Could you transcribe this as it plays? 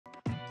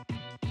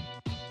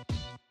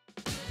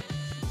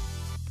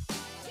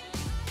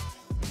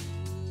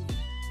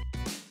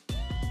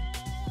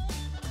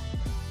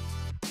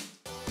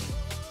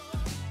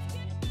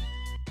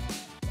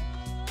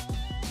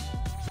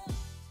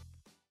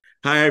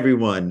Hi,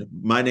 everyone.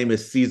 My name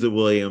is Cezar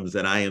Williams,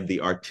 and I am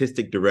the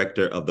artistic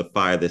director of the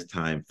Fire This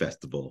Time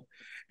Festival.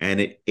 And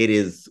it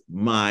is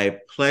my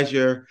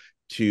pleasure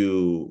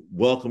to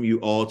welcome you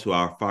all to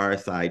our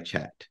Fireside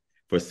Chat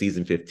for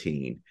season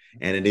 15.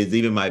 And it is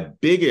even my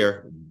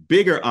bigger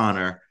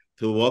honor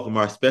to welcome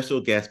our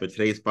special guest for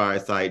today's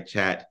Fireside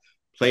Chat,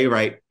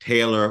 playwright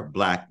Taylor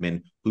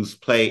Blackman, whose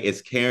play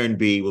It's Karen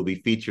B will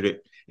be featured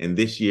in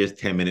this year's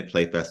 10-Minute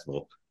Play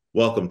Festival.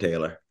 Welcome,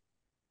 Taylor.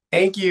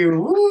 Thank you.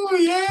 Woo,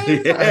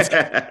 yay. Let's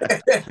Yeah.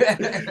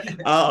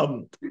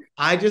 um,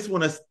 I just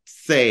want to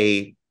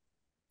say,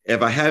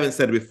 if I haven't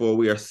said it before,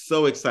 we are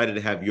so excited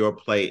to have your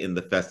play in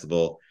the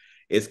festival.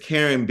 It's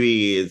Karen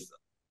B is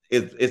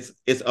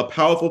a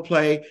powerful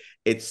play.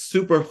 It's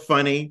super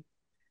funny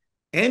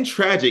and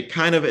tragic,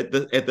 kind of at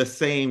the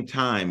same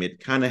time. It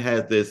kind of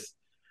has this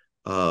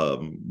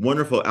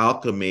wonderful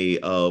alchemy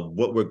of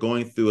what we're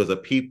going through as a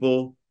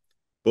people,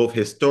 both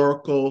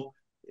historical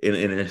in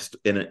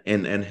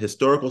an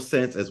historical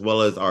sense as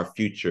well as our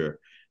future.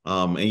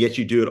 And yet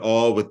you do it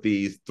all with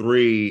these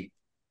three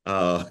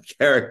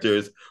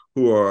characters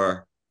who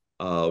are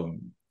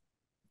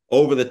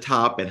over the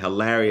top and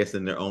hilarious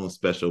in their own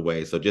special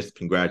way. So just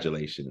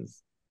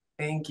congratulations.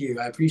 Thank you.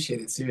 I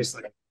appreciate it.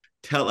 Seriously.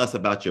 Tell us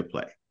about your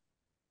play.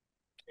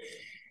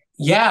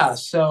 Yeah,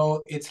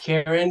 so it's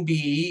Karen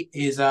B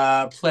is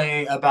a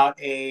play about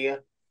a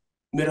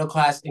middle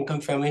class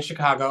income family in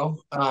Chicago.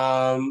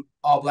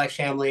 All black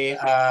family,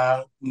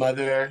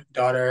 mother,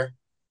 daughter,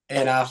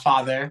 and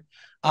father.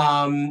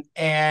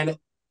 And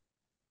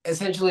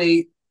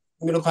essentially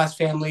middle class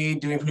family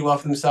doing pretty well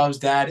for themselves.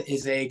 Dad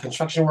is a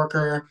construction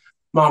worker,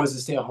 mom is a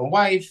stay-at-home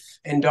wife,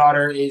 and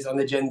daughter is on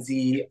the Gen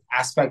Z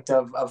aspect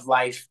of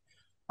life.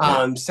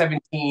 Yeah.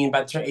 17,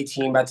 about to turn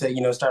 18, about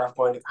to, start off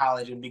going to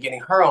college and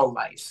beginning her own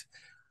life.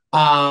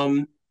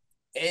 Um,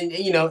 and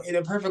in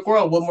a perfect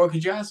world, what more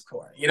could you ask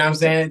for? You know what I'm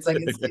saying? It's like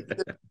it's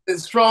a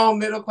strong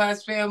middle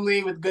class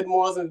family with good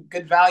morals and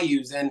good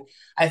values. And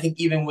I think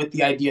even with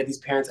the idea of these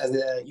parents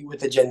with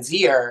the Gen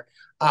Zer,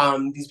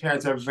 these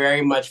parents are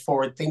very much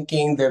forward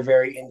thinking. They're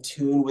very in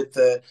tune with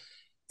the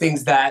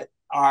things that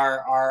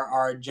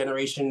our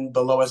generation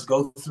below us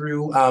go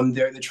through.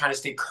 They're trying to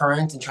stay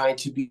current and trying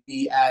to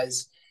be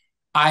as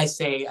I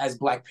say as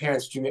Black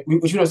parents, which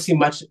we don't see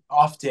much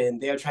often.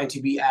 They are trying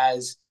to be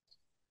as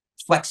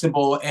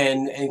flexible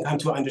and come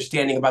to an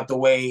understanding about the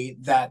way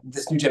that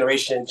this new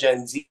generation,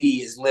 Gen Z,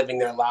 is living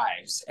their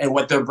lives and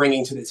what they're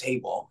bringing to the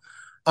table.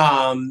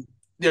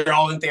 They're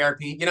all in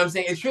therapy. You know what I'm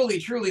saying?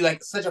 It's truly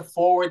like such a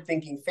forward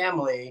thinking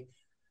family.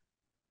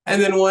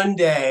 And then one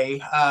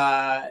day,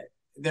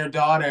 their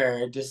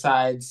daughter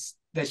decides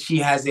that she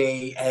has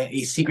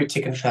a secret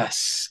to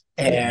confess.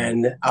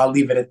 And I'll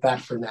leave it at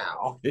that for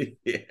now.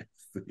 Yes,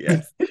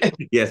 yes,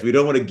 yes. We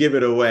don't want to give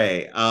it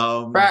away.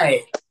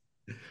 Right.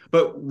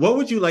 But what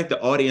would you like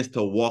the audience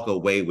to walk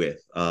away with?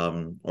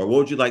 Or what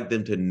would you like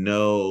them to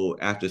know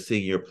after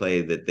seeing your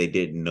play that they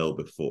didn't know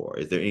before?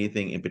 Is there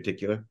anything in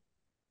particular?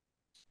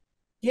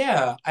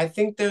 Yeah, I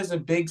think there's a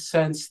big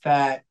sense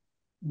that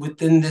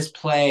within this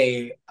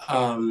play,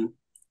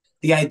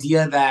 the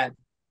idea that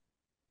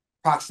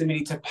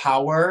proximity to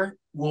power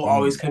will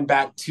always Mm, come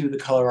back to the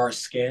color of our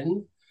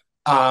skin.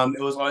 It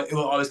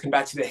will always come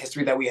back to the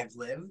history that we have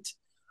lived,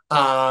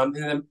 and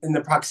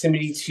the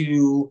proximity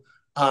to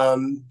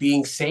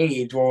being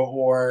saved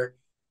or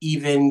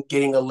even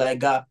getting a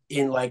leg up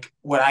in like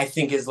what I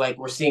think is like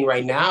we're seeing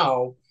right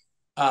now,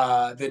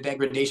 the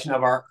degradation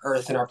of our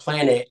Earth and our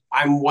planet.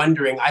 I'm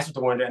wondering, I start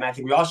to wonder, and I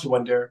think we all should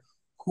wonder,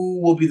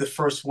 who will be the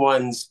first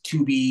ones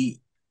to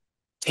be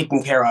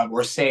taken care of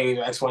or saved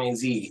or X, Y, and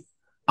Z?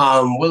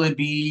 Will it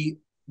be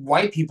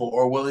white people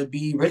or will it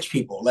be rich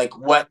people? Like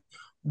what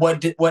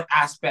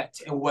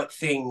aspect and what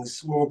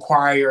things will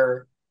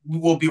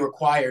be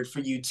required for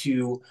you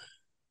to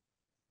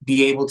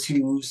be able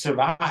to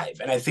survive?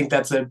 And I think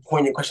that's a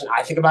poignant question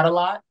I think about a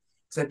lot.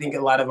 Because I think a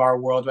lot of our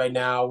world right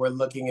now, we're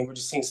looking and we're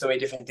just seeing so many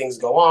different things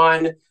go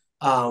on.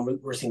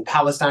 We're seeing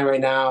Palestine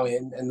right now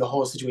and the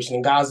whole situation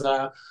in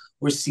Gaza.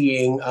 We're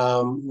seeing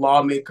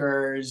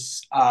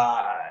lawmakers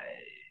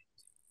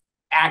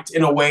act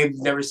in a way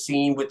we've never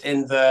seen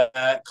within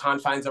the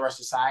confines of our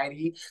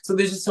society. So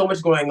there's just so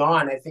much going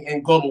on. I think,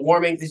 and global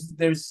warming,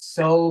 there's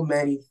so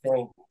many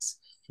things.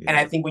 And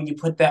I yeah, think when you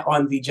put that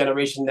on the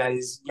generation that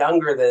is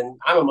younger than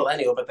I'm a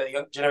millennial, but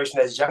the generation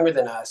that is younger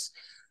than us,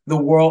 the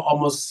world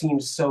almost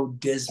seems so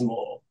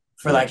dismal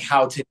for yeah, like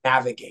how to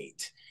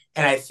navigate.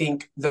 And I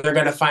think they're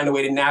going to find a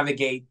way to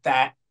navigate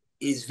that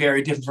is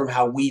very different from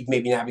how we've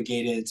maybe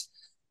navigated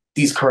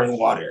these current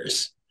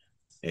waters.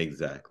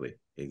 exactly,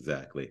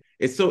 exactly.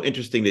 It's so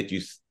interesting that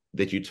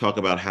you talk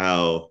about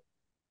how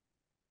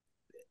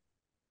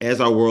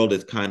as our world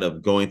is kind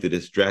of going through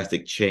this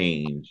drastic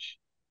change,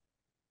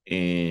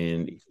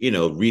 and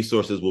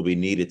resources will be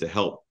needed to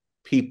help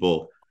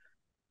people,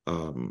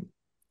 um,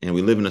 and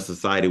we live in a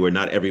society where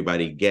not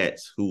everybody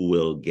gets who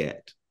will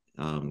get.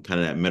 Kind of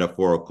that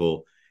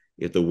metaphorical,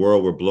 if the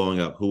world were blowing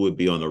up, who would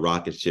be on the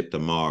rocket ship to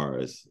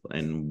Mars,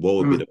 and what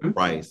would be the Mm-hmm.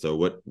 price, or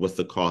what's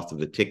the cost of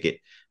the ticket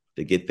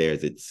to get there?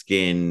 Is it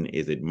skin?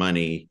 Is it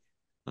money?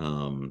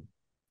 Um,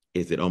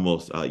 is it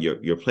almost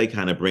your play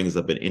kind of brings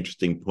up an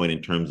interesting point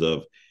in terms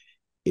of,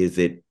 is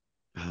it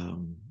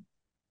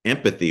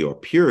empathy or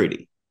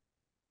purity?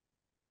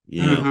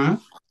 You know, Mm-hmm.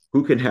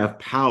 who can have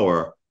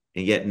power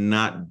and yet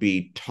not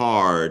be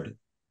tarred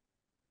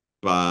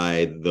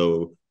by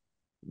the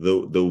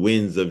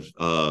winds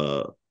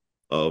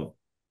of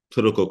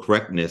political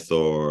correctness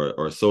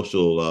or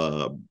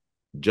social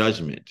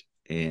judgment,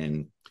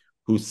 and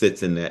who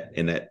sits in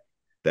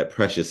that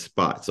precious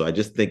spot. So I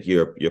just think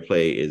your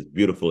play is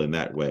beautiful in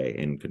that way,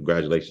 and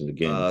congratulations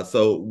again.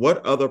 So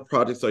what other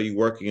projects are you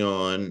working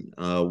on?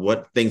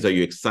 What things are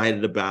you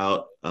excited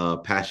about,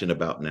 passionate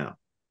about now?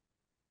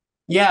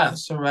 Yeah,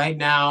 so right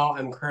now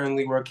I'm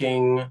currently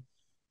working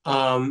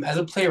as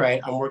a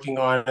playwright. I'm working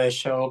on a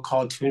show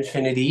called To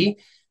Infinity.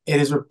 It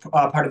is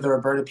part of the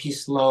Roberta P.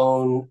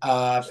 Sloan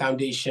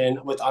Foundation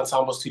with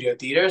Ensemble Studio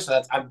Theater.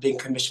 So I've been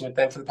commissioned with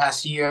them for the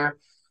past year,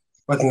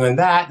 working on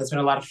that. That's been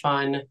a lot of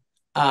fun.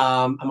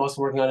 I'm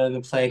also working on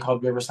another play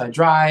called Riverside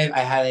Drive. I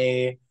had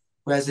a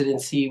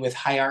residency with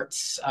High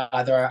Arts,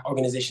 their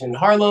organization in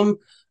Harlem.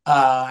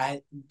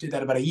 I did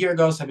that about a year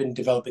ago, so I've been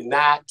developing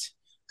that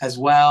as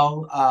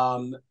well.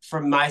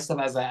 For myself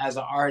as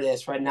an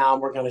artist, right now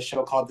I'm working on a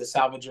show called The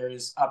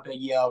Salvagers up at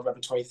Yale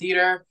Repertory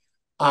Theater.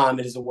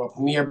 It is a world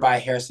premiere by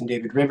Harrison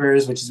David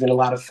Rivers, which has been a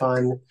lot of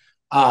fun.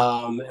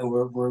 And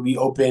we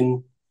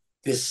open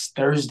this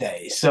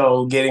Thursday,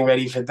 so getting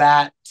ready for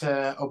that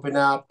to open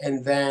up,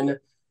 and then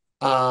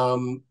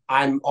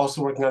I'm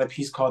also working on a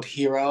piece called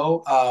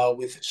Hero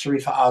with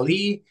Sharifa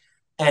Ali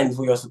and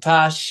Vuyo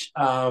Satash.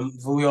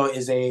 Vuyo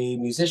is a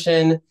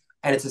musician,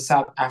 and it's a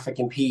South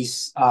African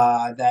piece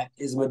that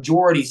is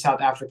majority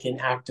South African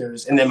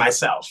actors, and then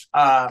myself.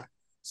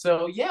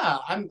 So yeah,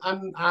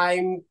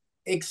 I'm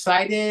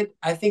excited.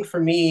 I think for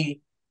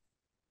me,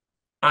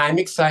 I'm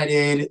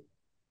excited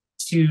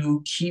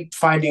to keep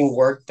finding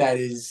work that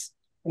is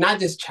not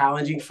just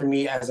challenging for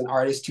me as an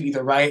artist to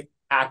either write,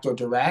 act, or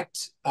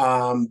direct,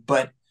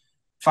 but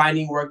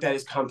finding work that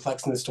is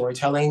complex in the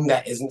storytelling,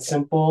 that isn't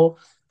simple,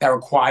 that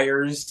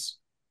requires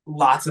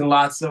lots and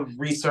lots of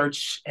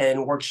research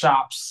and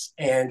workshops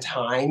and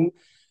time.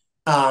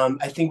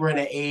 I think we're in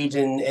an age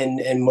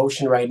and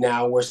motion right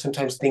now where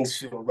sometimes things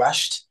feel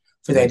rushed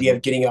for the idea Mm-hmm.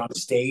 of getting on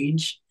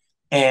stage.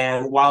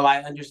 And while I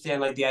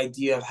understand like the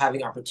idea of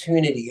having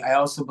opportunity, I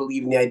also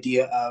believe in the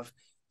idea of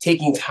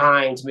taking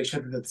time to make sure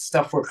that the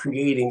stuff we're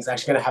creating is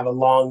actually going to have a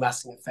long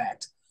lasting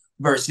effect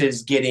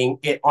versus getting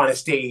it on a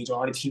stage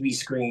or on a TV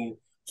screen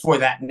for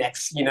that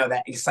next,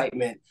 that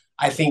excitement.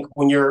 I think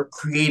when you're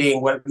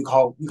creating what we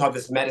call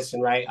this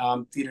medicine, right?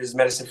 Theater is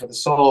medicine for the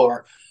soul,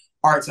 or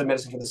arts are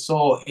medicine for the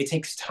soul. It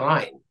takes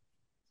time.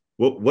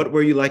 What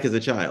were you like as a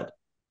child?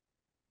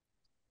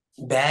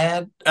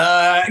 Bad.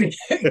 I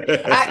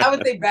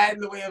would say bad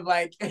in the way of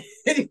like,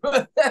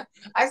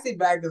 I say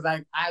bad because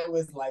I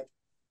was like,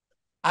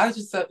 I was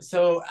just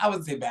so I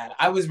wouldn't say bad.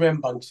 I was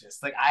rambunctious.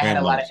 Like I had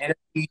a lot of Rambunctious,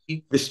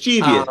 energy.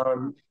 mischievous,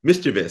 Um,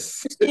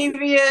 mischievous.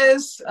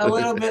 Mischievous, a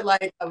little bit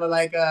like of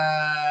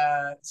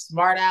a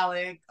smart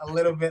aleck, a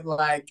little bit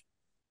like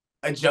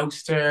a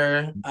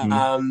jokester,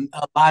 Mm-hmm.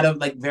 a lot of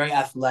like very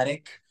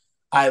athletic.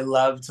 I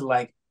love to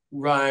like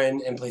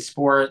run and play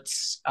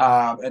sports.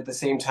 At the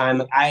same time,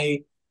 like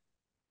I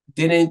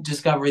didn't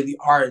discover the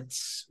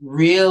arts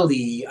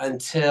really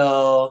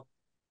until,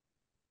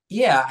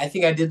 yeah, I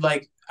think I did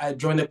like I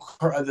joined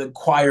the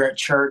choir at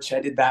church.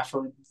 I did that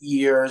for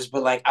years,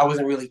 but like I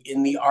wasn't really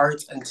in the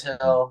arts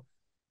until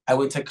I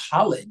went to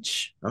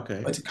college.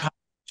 Okay. Went to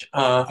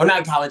college, or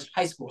not college,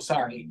 high school.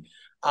 Sorry.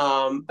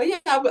 But yeah,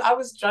 I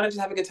was trying to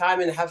just have a good time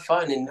and have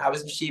fun, and I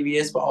was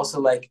mischievous, but also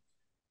like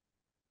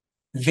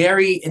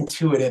very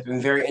intuitive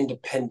and very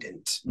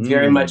independent,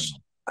 very much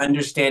Mm.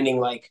 understanding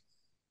like.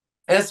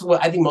 And that's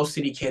what I think most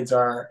city kids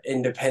are,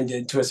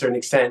 independent to a certain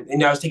extent.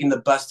 And I was taking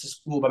the bus to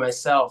school by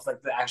myself,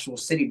 like the actual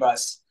city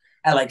bus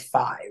at like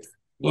 5.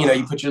 You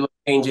Wow. put your little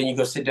change in, you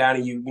go sit down,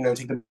 and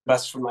take the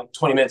bus from like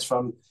 20 minutes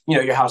from,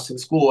 your house to the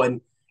school.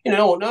 And,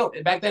 no,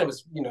 back then it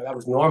was, that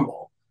was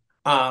normal.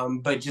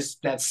 But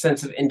just that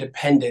sense of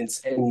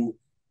independence. And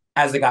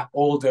as I got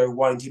older,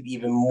 wanting to be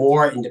even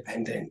more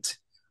independent.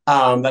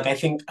 Like I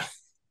think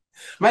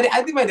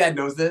my dad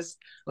knows this.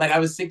 Like I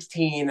was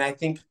 16, and I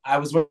think I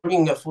was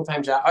working a full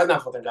time job, or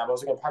not full time job. I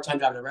was working a part time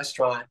job in a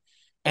restaurant,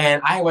 and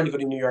I wanted to go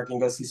to New York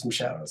and go see some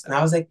shows. And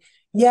I was like,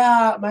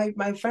 "Yeah,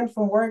 my friend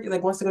from work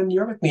like wants to go to New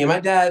York with me." And my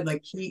dad,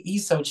 like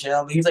he's so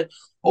chill. He's like,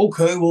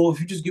 "Okay, well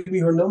if you just give me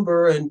her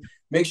number and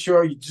make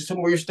sure you just tell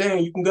me where you're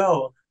staying, you can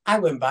go." I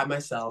went by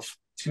myself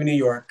to New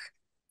York.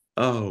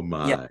 Oh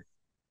Yeah, my.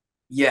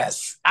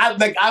 yes,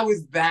 I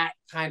was that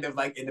kind of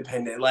like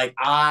independent. Like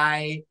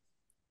I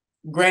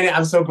granted,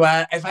 I'm so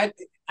glad. If I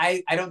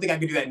don't think I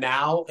could do that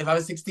now. If I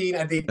was 16,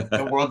 I think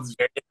the world is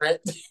very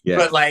different. But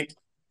Yes. like,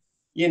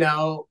 you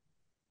know,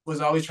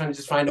 was always trying to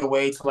just find a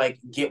way to like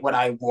get what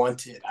I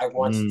wanted. I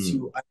wanted Mm.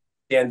 to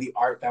understand the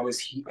art that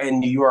was in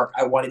New York.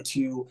 I wanted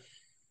to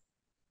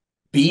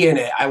be in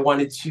it. I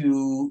wanted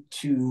to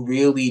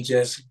really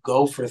just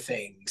go for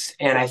things.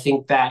 And I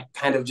think that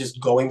kind of just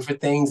going for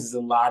things is a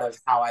lot of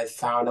how I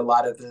found a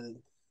lot of the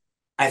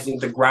I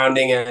think the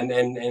grounding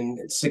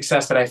and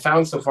success that I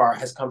found so far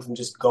has come from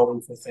just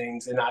going for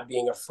things and not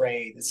being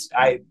afraid.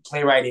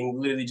 Playwriting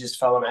literally just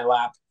fell in my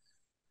lap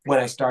when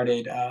I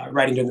started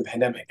writing during the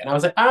pandemic, and I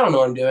was like, I don't know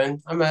what I'm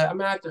doing. I'm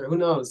an actor. Who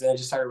knows? And I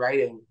just started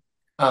writing,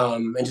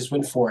 and just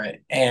went for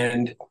it.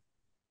 And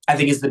I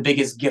think it's the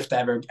biggest gift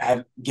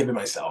I've given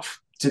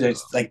myself to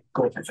just like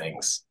go for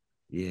things.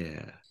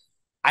 Yeah.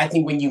 I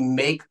think when you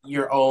make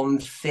your own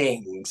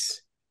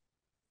things,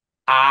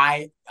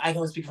 I can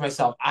only speak for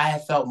myself. I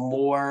have felt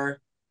more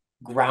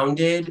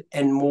grounded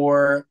and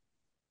more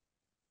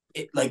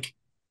like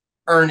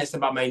earnest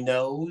about my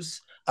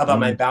nose, about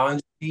my Mm,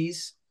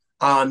 boundaries,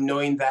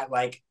 knowing that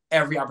like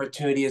every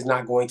opportunity is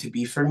not going to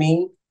be for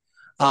me.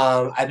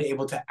 I've been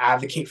able to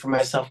advocate for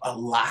myself a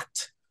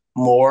lot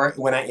more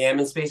when I am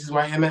in spaces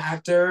where I am an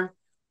actor.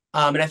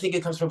 And I think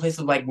it comes from a place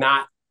of like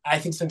not, I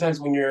think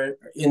sometimes when you're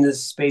in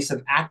this space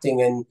of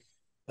acting and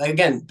like,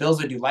 again,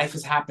 bills are due, life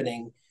is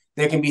happening,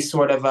 there can be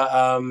sort of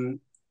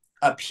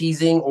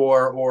appeasing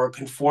or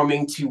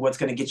conforming to what's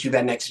going to get you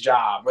that next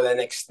job or that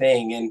next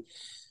thing. And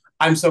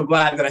I'm so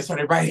glad that I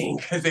started writing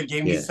because it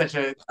gave me yeah. such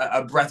a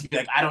breath to be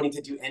like, I don't need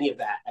to do any of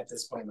that at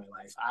this point in my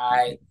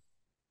life.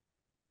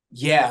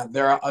 Yeah,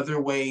 there are other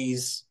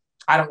ways.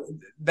 I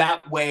don't,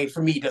 that way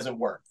for me doesn't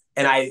work.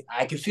 And I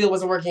could feel it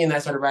wasn't working. And I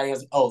started writing. I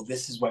was like, oh,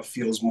 this is what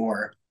feels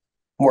more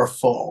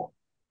full.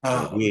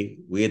 Well,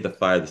 we at the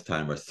Fire this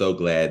time are so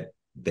glad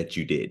that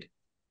you did.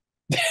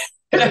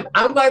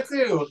 I'm glad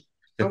too.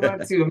 I'm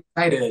glad too. I'm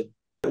excited.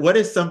 What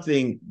is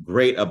something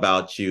great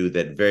about you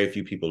that very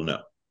few people know?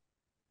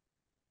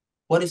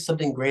 What is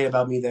something great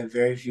about me that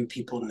very few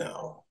people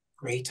know?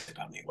 Great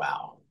about me.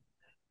 Wow.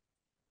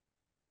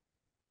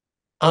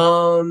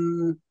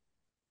 Um,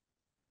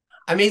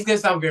 I mean, it's gonna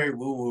sound very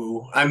woo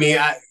woo. I mean,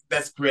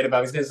 that's great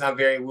about me. It's gonna sound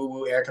very woo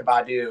woo, Erica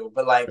Badu,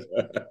 but like,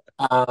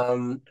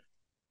 um,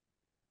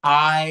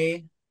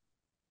 I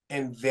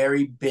am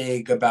very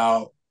big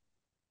about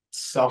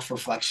self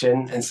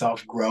reflection and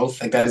self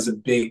growth. Like that is a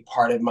big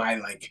part of my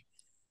like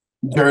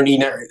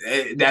journey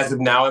as of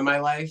now in my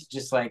life.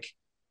 Just like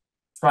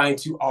trying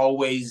to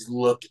always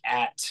look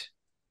at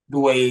the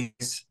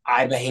ways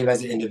I behave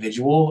as an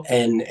individual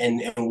and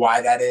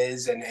why that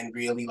is and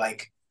really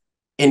like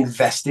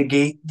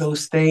investigate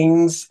those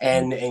things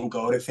and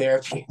go to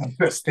therapy and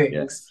those things.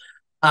 Yes.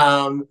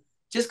 Um,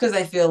 just because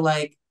I feel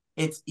like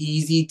it's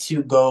easy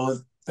to go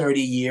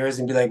 30 years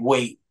and be like,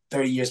 wait,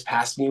 30 years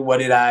past me,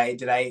 what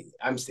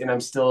I'm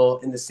still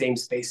in the same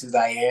space as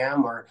I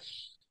am or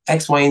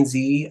X, Y, and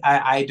Z.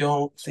 I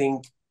don't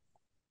think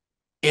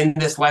in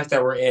this life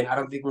that we're in, I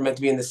don't think we're meant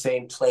to be in the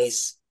same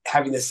place,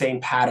 having the same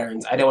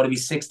patterns. I don't want to be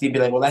 60 and be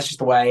like, well, that's just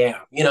the way I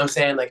am. You know what I'm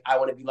saying? Like, I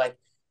want to be like,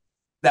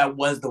 that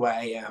was the way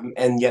I am.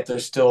 And yet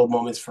there's still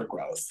moments for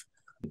growth.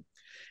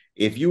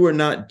 If you were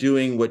not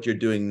doing what you're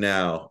doing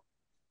now,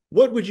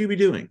 what would you be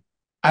doing?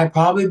 I'd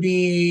probably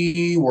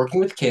be working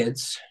with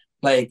kids,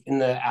 like in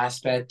the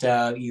aspect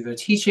of either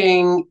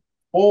teaching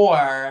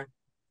or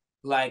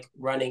like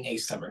running a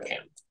summer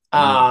camp. Mm.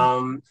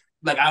 Um,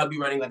 like I would be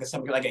running like a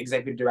summer, like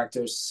executive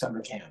director's summer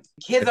camp.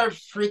 Kids are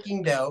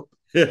freaking dope.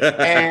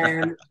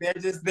 And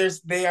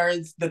they are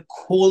the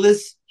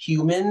coolest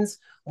humans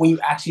when you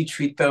actually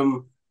treat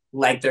them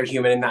like they're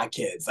human and not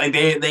kids. Like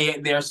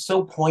they are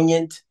so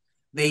poignant.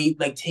 They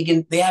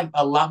have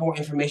a lot more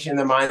information in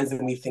their minds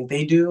than we think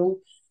they do,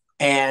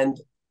 and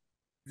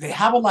they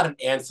have a lot of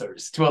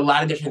answers to a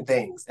lot of different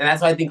things. And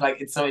that's why I think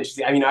like it's so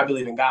interesting. I mean, I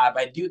believe in God,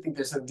 but I do think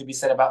there's something to be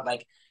said about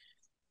like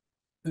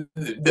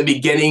the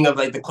beginning of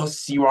like the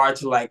closest you are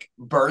to like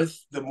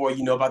birth, the more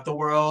you know about the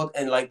world,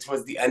 and like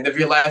towards the end of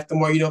your life, the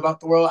more you know about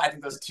the world. I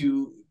think those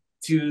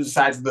two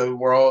sides of the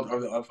world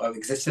or of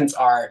existence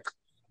are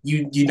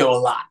you know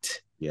a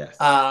lot. Yes.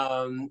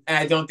 And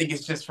I don't think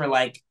it's just for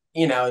like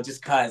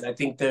just cause. I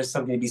think there's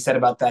something to be said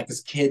about that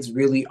because kids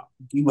really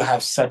do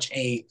have such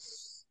a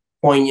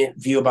poignant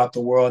view about the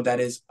world that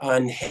is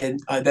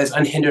that's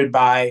unhindered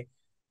by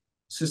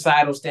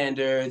societal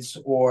standards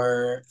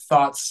or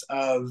thoughts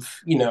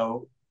of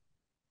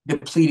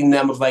depleting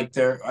them of like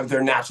their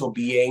natural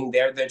being.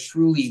 They're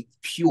truly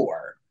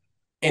pure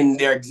in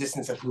their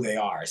existence of who they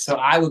are. So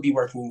I would be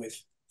working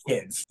with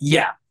kids.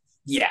 Yeah,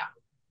 yeah.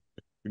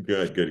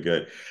 Good, good,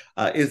 good.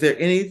 Is there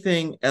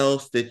anything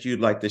else that you'd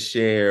like to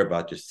share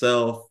about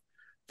yourself,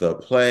 the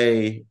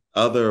play,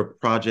 other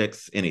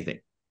projects, anything?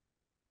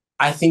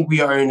 I think we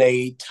are in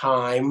a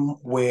time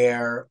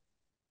where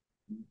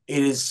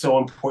it is so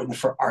important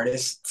for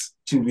artists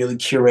to really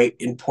curate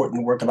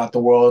important work about the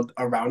world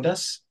around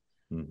us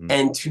Mm-hmm.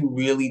 and to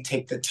really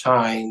take the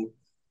time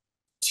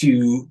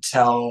to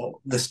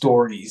tell the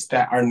stories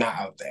that are not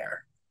out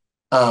there.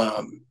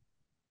 Um,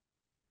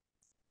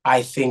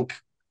 I think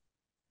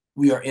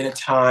we are in a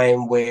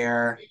time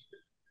where,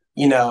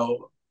 you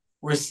know,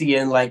 we're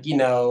seeing like,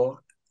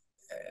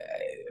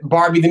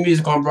 Barbie the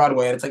musical on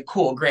Broadway, and it's like,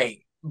 cool,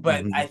 great.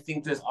 But Mm-hmm. I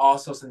think there's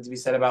also something to be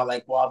said about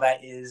like, while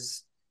that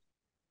is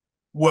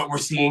what we're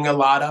seeing a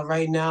lot of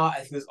right now.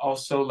 I think is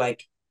also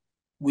like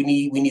we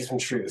need some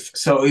truth.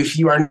 So if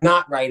you are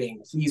not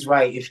writing, please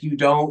write. If you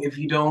don't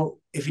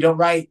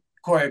write,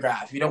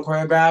 choreograph. If you don't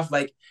choreograph,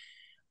 like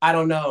I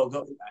don't know,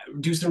 go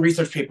do some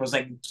research papers.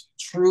 Like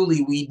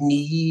truly, we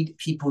need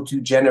people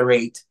to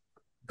generate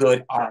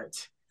good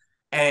art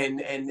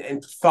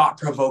and thought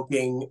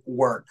provoking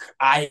work.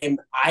 I'm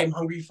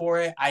hungry for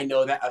it. I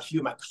know that a few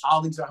of my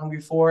colleagues are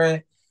hungry for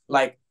it.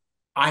 Like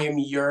I am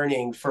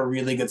yearning for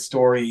really good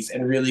stories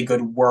and really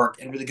good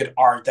work and really good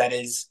art that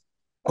is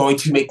going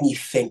to make me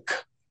think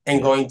and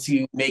Yeah. going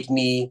to make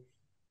me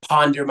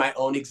ponder my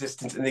own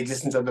existence and the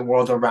existence of the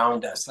world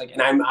around us. Like,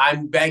 and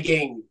I'm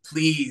begging,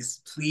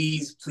 please,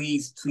 please,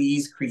 please,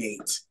 please create,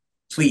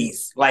 Yeah.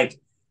 please. Like,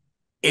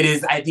 it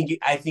is. I think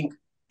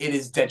it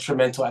is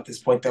detrimental at this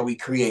point that we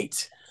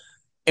create.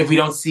 If we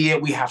don't see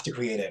it, we have to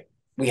create it.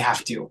 We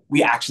have to.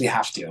 We actually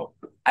have to.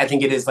 I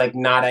think it is like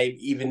not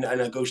even a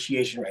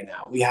negotiation right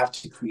now. We have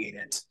to create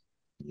it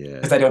Yeah.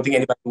 because I don't think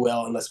anybody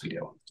will unless we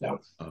do.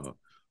 So.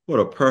 What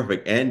a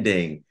perfect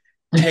ending.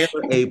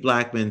 Taylor A.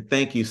 Blackman,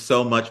 thank you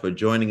so much for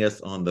joining us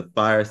on the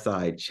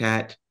Fireside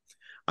Chat.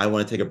 I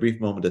want to take a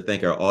brief moment to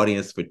thank our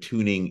audience for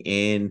tuning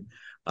in.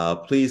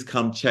 Please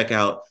come check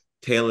out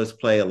Taylor's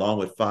play along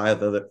with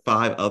five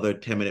other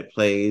 10-minute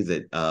plays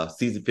at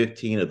season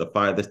 15 of the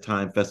Fire This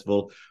Time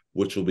Festival,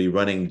 which will be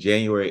running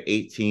January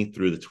 18th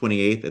through the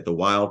 28th at the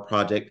Wild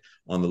Project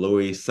on the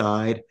Lower East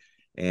Side.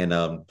 And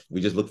we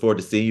just look forward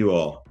to seeing you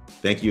all.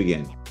 Thank you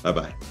again.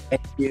 Bye-bye.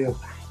 Thank you.